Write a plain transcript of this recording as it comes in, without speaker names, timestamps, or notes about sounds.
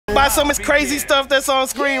by some of this crazy stuff that's on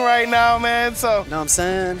screen right now, man. So. Know what I'm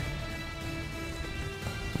saying?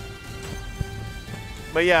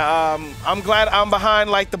 But yeah, I'm glad I'm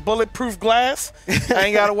behind like the bulletproof glass. I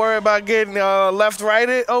ain't got to worry about getting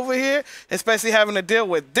left-righted over here, especially having to deal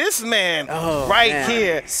with this man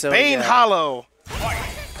here, so, Banehollow.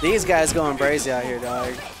 These guys going crazy out here,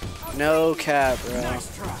 dog. No cap, bro.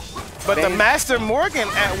 But the Master Morgan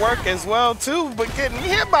at work as well, too, but getting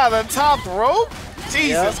hit by the top rope?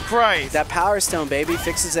 Jesus Christ. That Power Stone, baby,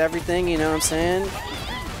 fixes everything, you know what I'm saying?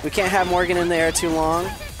 We can't have Morgan in the air too long.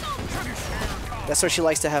 That's where she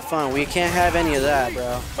likes to have fun. We can't have any of that,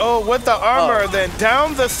 bro. Oh, with the armor, then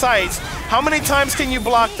down the sights. How many times can you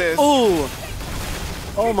block this? Ooh.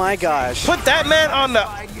 Oh, my gosh. Put that man on the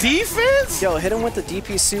defense? Yo, hit him with the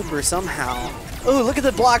DP super somehow. Ooh, look at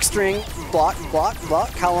the block string. Block, block, block.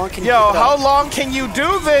 How long can you keep it up? How long can you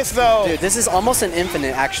do this, though? Dude, this is almost an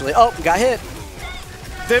infinite, actually. Oh, got hit.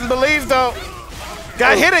 Didn't believe, though.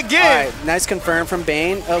 Got hit again. All right, nice confirm from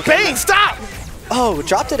Bane. Okay. Bane, stop! Oh,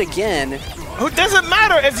 dropped it again. Who doesn't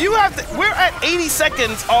matter if you have to, we're at 80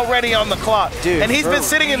 seconds already on the clock. Dude, and he's been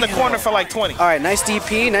sitting in the corner for like 20. All right, nice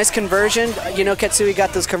DP, nice conversion. You know, Ketsui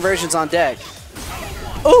got those conversions on deck.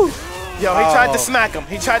 Ooh. Yo, he tried to smack him.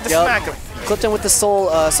 He tried to smack him. Clipped him with the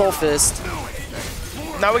soul fist.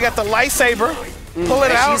 Now we got the lightsaber. Pull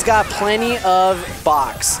it out. She's got plenty of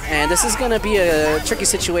box. And this is going to be a tricky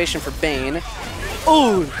situation for Bane.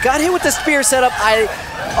 Ooh, got hit with the spear setup.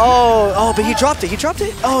 But he dropped it. He dropped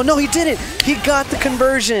it? Oh, no, he didn't. He got the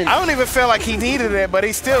conversion. I don't even feel like he needed it, but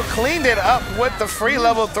he still cleaned it up with the free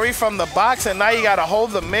level 3 from the box, and now you got to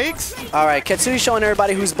hold the mix. All right, Ketsui showing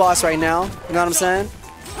everybody who's boss right now. You know what I'm saying?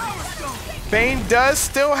 Bane does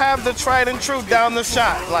still have the tried and true down the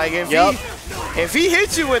shot. Like, if he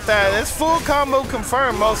hits you with that, it's full combo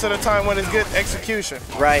confirmed most of the time when it's good execution.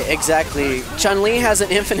 Right, exactly. Chun-Li has an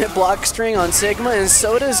infinite block string on Sigma, and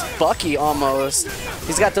so does Bucky almost.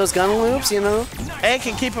 He's got those gun loops, you know? And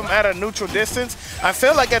can keep him at a neutral distance. I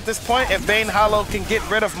feel like at this point, if Banehollow can get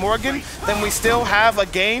rid of Morgan, then we still have a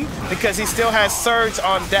game because he still has Surge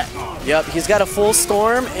on deck. Yep, he's got a full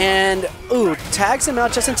storm, and, ooh, tags him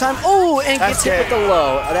out just in time. Ooh, and gets hit with the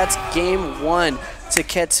low. That's game 1 to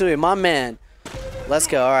Ketsui, my man. Let's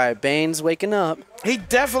go. All right, Bane's waking up. He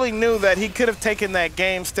definitely knew that he could have taken that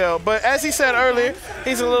game still. But as he said earlier,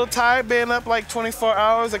 he's a little tired, being up like 24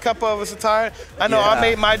 hours. A couple of us are tired. I know I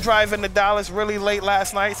made my drive into Dallas really late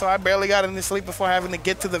last night, so I barely got any sleep before having to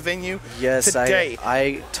get to the venue today.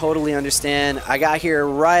 I totally understand. I got here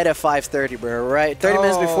right at 5:30, bro, right? 30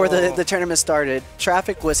 minutes before the tournament started.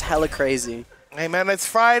 Traffic was hella crazy. Hey, man, it's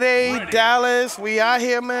Friday, Dallas. We out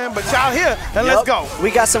here, man. But y'all here, and let's go. We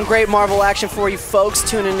got some great Marvel action for you folks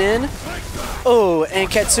tuning in. Oh, and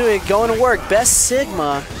Ketsui going to work. Best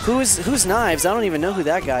Sigma. Who's Knives? I don't even know who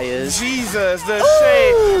that guy is. Jesus, the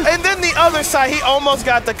shade. And then the other side, he almost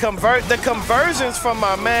got the convert. The conversions from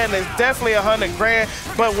my man is definitely 100 grand.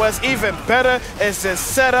 But what's even better is the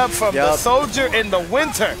setup from the soldier in the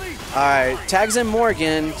winter. All right, tags in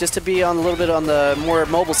Morgan just to be on a little bit on the more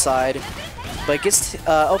mobile side. But gets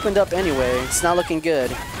opened up anyway. It's not looking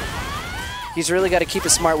good. He's really got to keep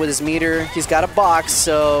it smart with his meter. He's got a box,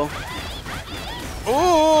 so...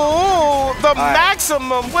 Ooh, the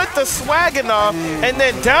maximum with the swagging off, and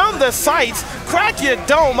then down the sights, crack your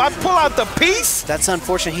dome. I pull out the piece. That's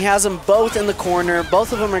unfortunate. He has them both in the corner.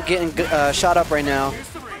 Both of them are getting shot up right now.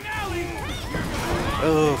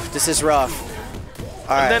 Ooh, this is rough. All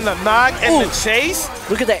right. And then the knock and the chase.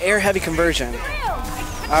 Look at that air heavy conversion.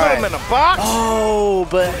 Put him in a box. Oh,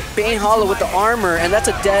 but Banehollow with the armor, and that's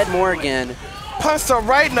a dead Morgan. Punched her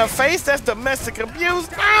right in the face. That's domestic abuse.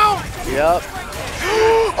 Ow! Yep.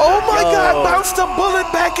 Oh my God! Bounced the bullet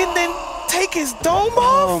back and then take his dome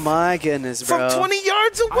off. Oh my goodness, bro! From 20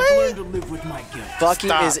 yards away. Bucky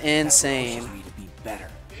is insane.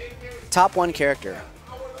 Top 1 character.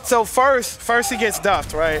 So first he gets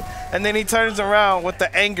duffed, right? And then he turns around with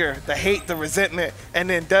the anger, the hate, the resentment, and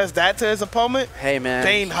then does that to his opponent. Hey, man.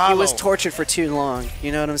 Banehollow. He was tortured for too long.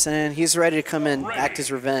 You know what I'm saying? He's ready to come in, act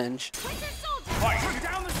his revenge.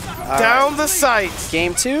 Down the sights.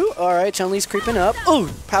 Game 2. All right, Chun-Li's creeping up. Ooh,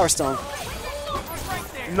 Power Stone.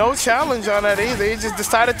 No challenge on that either. He just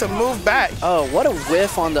decided to move back. Oh, what a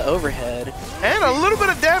whiff on the overhead. And a little bit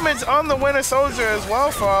of damage on the Winter Soldier as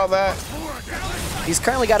well for all that. He's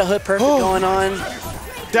currently got a hood perfect going on.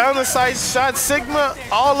 Down the sight shot, Sigma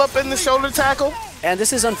all up in the shoulder tackle. And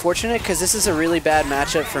this is unfortunate because this is a really bad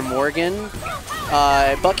matchup for Morgan.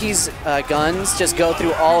 Bucky's guns just go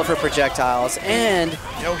through all of her projectiles, and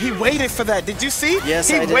yo, he waited for that. Did you see? Yes,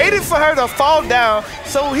 he I did. waited for her to fall down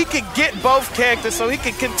so he could get both characters, so he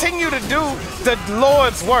could continue to do the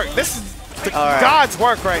Lord's work. This is God's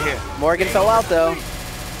work right here. Morgan fell out though.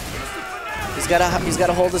 He's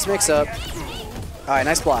gotta hold this mix up. All right,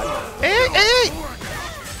 nice block. Ooh, gets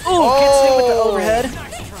hit with the overhead.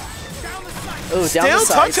 Ooh, down the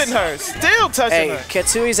sides. Touching her. Still touching her.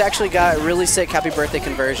 Ketsui's actually got really sick happy birthday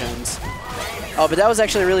conversions. Oh, but that was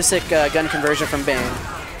actually a really sick gun conversion from Bane.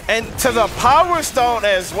 And to the Power Stone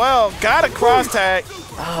as well. Got a cross tag.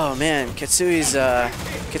 Oh man,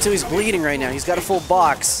 Ketsui's bleeding right now. He's got a full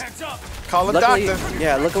box. Call a doctor.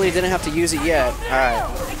 Yeah, luckily he didn't have to use it yet. All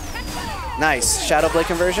right. Nice. Shadow Blade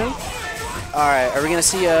conversion. All right, are we going to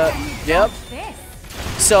see a... Yep.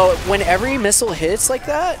 So when every missile hits like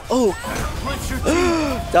that... Oh.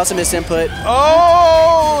 That was a misinput.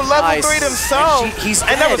 Oh, level nice. 3 himself. He's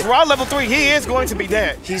dead. And that was raw level 3. He is going to be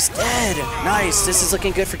dead. He's dead. Nice. This is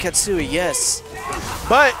looking good for Ketsui. Yes.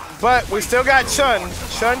 But we still got Shun.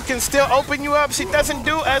 Shun can still open you up. She doesn't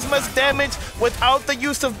do as much damage without the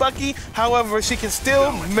use of Bucky. However, she can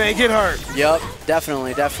still make it hurt. Yep,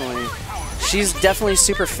 definitely. She's definitely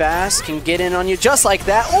super fast, can get in on you just like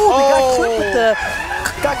that. Oh,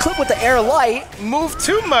 got clipped with the air light. Moved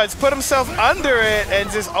too much, put himself under it, and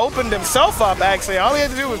just opened himself up, actually. All he had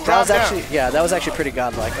to do was drop down. Yeah, that was actually pretty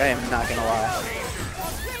godlike. I am not going to lie.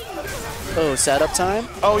 Oh, setup time?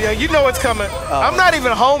 Oh, yeah, you know it's coming. Oh. I'm not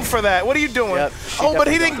even home for that. What are you doing? Yep, oh, but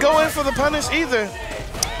he didn't go in for the punish either.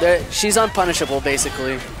 She's unpunishable,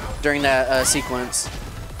 basically, during that sequence.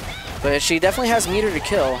 But she definitely has meter to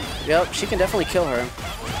kill. Yep, she can definitely kill her.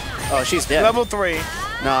 Oh, she's dead. Level 3.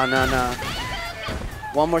 No.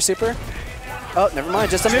 One more super? Oh, never mind.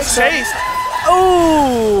 Just a mix. Chased.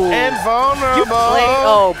 Oh! And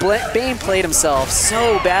vulnerable. Bane played himself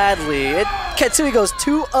so badly. Ketsui goes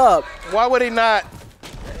 2 up. Why would he not?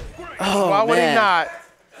 Oh, Why would man. he not?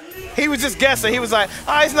 He was just guessing. He was like,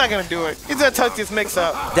 he's not going to do it. He's going to touch this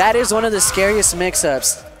mix-up. That is one of the scariest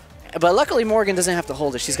mix-ups. But luckily, Morgan doesn't have to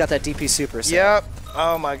hold it. She's got that DP super. So. Yep.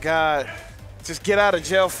 Oh, my God. Just get out of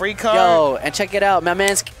jail free card. Yo, and check it out. My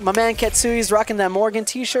man Ketsui's rocking that Morgan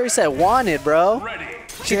t-shirt. He said wanted, bro.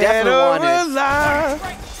 She definitely wanted.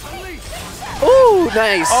 Ooh,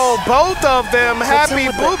 nice. Oh, both of them. Happy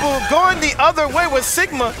boo-boo going the other way with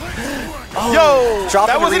Sigma. Oh, yo,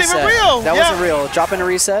 that wasn't even real. That wasn't real. Dropping a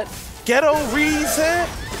reset. Ghetto reset.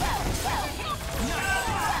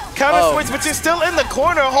 Counter switch, but you're still in the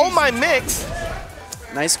corner. Hold my mix.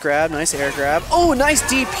 Nice grab, nice air grab. Oh, nice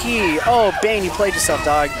DP. Oh, Bane, you played yourself,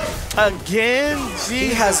 dog. Again? Jesus he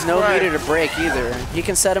has no meter to break either. He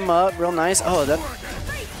can set him up real nice. Oh, that was kind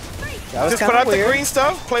of weird. Just put out the green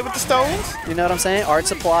stuff, play with the stones. You know what I'm saying? Art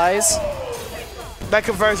supplies. That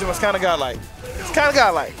conversion was kind of godlike. It's kind of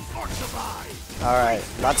godlike. All right,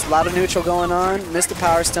 lot of neutral going on. Missed the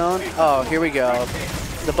power stone. Oh, here we go.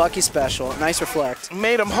 The Bucky special. Nice reflect.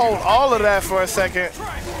 Made him hold all of that for a second.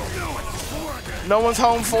 No one's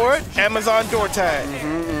home for it. Amazon door tag.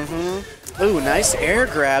 Ooh, nice air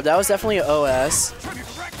grab. That was definitely an OS.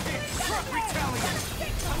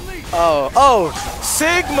 Oh.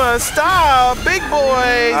 Sigma style. Big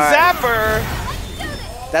boy. Right.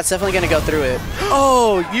 Zapper. That's definitely going to go through it.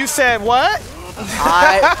 Oh. You said what?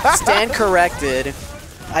 I stand corrected.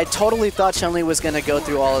 I totally thought Chun-Li was going to go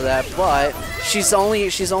through all of that, but she's only a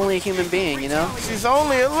human being, you know? She's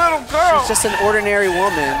only a little girl. She's just an ordinary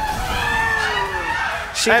woman.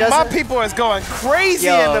 And my people is going crazy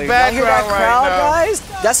in the background right now. Guys?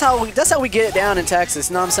 That's how we get it down in Texas,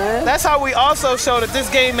 you know what I'm saying? That's how we also show that this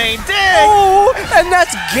game ain't dead. Oh, and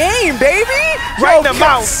that's game, baby! Right in the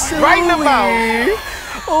mouth. Right in the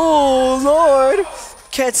mouth. Oh, Lord.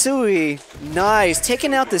 Ketsui, nice.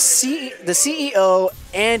 Taking out the CEO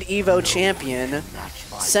and Evo champion,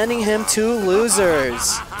 sending him to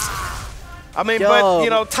losers. I mean, but, you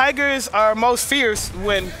know, tigers are most fierce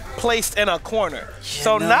when placed in a corner.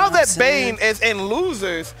 So now that Bane is in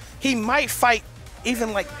losers, he might fight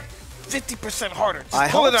even like 50% harder. Just I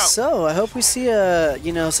pull it hope out. so. I hope we see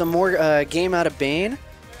some more game out of Bane.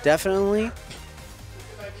 Definitely.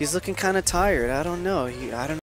 He's looking kind of tired. I don't know.